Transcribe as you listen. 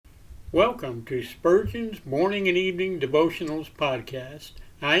Welcome to Spurgeon's Morning and Evening Devotionals podcast.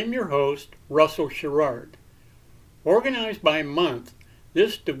 I am your host, Russell Sherrard. Organized by month,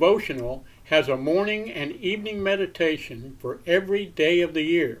 this devotional has a morning and evening meditation for every day of the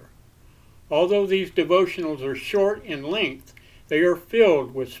year. Although these devotionals are short in length, they are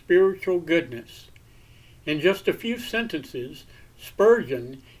filled with spiritual goodness. In just a few sentences,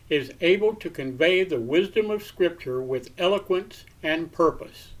 Spurgeon is able to convey the wisdom of Scripture with eloquence and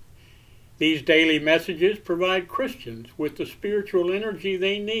purpose. These daily messages provide Christians with the spiritual energy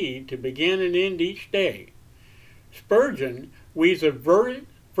they need to begin and end each day. Spurgeon weaves a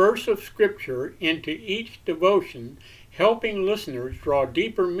verse of Scripture into each devotion, helping listeners draw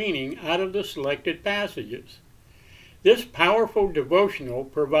deeper meaning out of the selected passages. This powerful devotional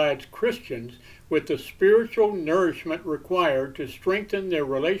provides Christians with the spiritual nourishment required to strengthen their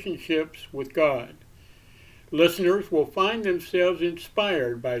relationships with God. Listeners will find themselves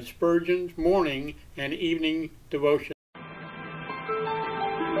inspired by Spurgeon's morning and evening devotion.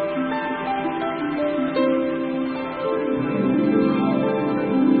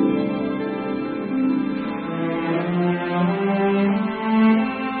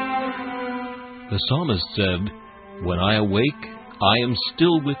 The psalmist said, "When I awake, I am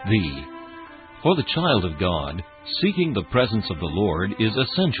still with Thee." For the child of God, seeking the presence of the Lord is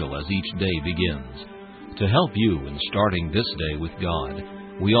essential as each day begins. To help you in starting this day with God,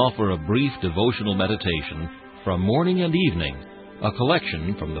 we offer a brief devotional meditation from morning and evening, a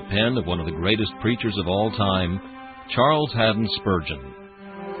collection from the pen of one of the greatest preachers of all time, Charles Haddon Spurgeon.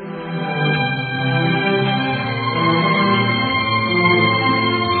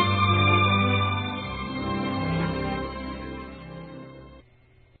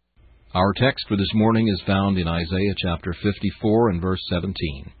 Our text for this morning is found in Isaiah chapter 54 and verse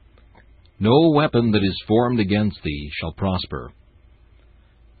 17. "No weapon that is formed against thee shall prosper."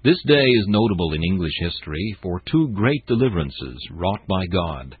 This day is notable in English history for two great deliverances wrought by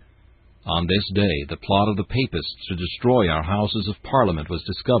God. On this day, the plot of the Papists to destroy our Houses of Parliament was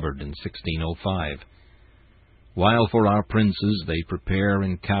discovered in 1605. While for our princes they prepare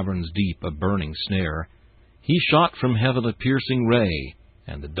in caverns deep a burning snare, he shot from heaven a piercing ray,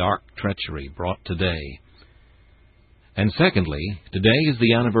 and the dark treachery brought to day. And secondly, today is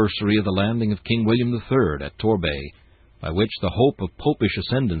the anniversary of the landing of King William III at Torbay, by which the hope of popish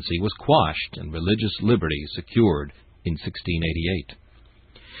ascendancy was quashed and religious liberty secured in 1688.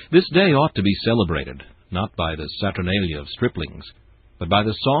 This day ought to be celebrated, not by the saturnalia of striplings, but by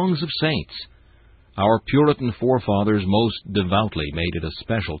the songs of saints. Our Puritan forefathers most devoutly made it a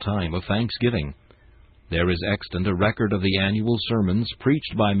special time of thanksgiving. There is extant a record of the annual sermons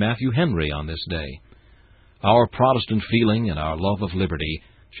preached by Matthew Henry on this day. Our Protestant feeling and our love of liberty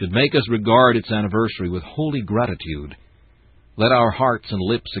should make us regard its anniversary with holy gratitude. Let our hearts and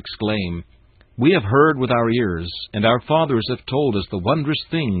lips exclaim, "We have heard with our ears, and our fathers have told us the wondrous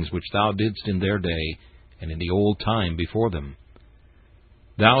things which Thou didst in their day, and in the old time before them.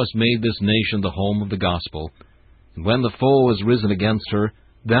 Thou hast made this nation the home of the gospel, and when the foe has risen against her,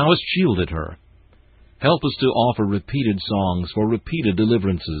 Thou hast shielded her. Help us to offer repeated songs for repeated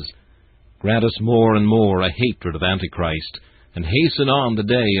deliverances. Grant us more and more a hatred of Antichrist, and hasten on the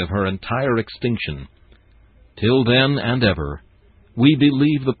day of her entire extinction. Till then and ever, we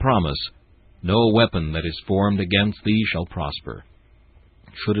believe the promise, no weapon that is formed against thee shall prosper."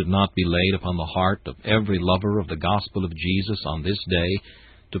 Should it not be laid upon the heart of every lover of the gospel of Jesus on this day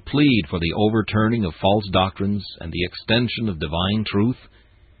to plead for the overturning of false doctrines and the extension of divine truth?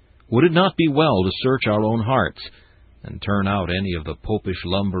 Would it not be well to search our own hearts and turn out any of the popish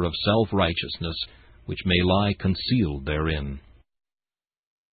lumber of self-righteousness which may lie concealed therein?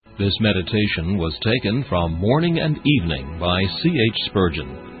 This meditation was taken from Morning and Evening by C.H.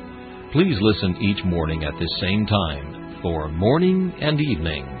 Spurgeon. Please listen each morning at this same time for Morning and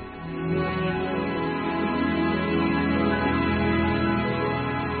Evening.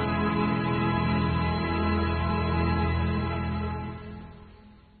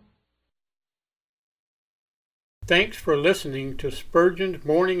 Thanks for listening to Spurgeon's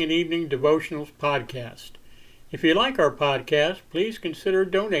Morning and Evening Devotionals podcast. If you like our podcast, please consider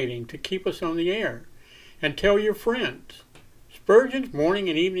donating to keep us on the air, and tell your friends. Spurgeon's Morning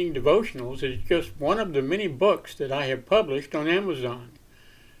and Evening Devotionals is just one of the many books that I have published on Amazon.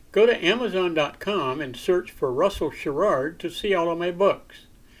 Go to Amazon.com and search for Russell Sherrard to see all of my books.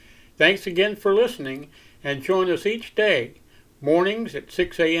 Thanks again for listening, and join us each day, mornings at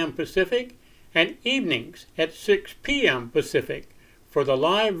 6 a.m. Pacific, and evenings at 6 p.m. Pacific for the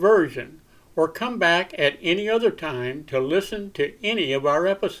live version, or come back at any other time to listen to any of our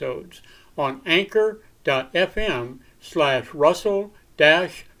episodes on anchor.fm/Russell-Sherrard.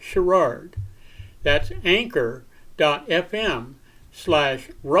 Sherrard. That's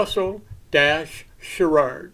anchor.fm/Russell-Sherrard.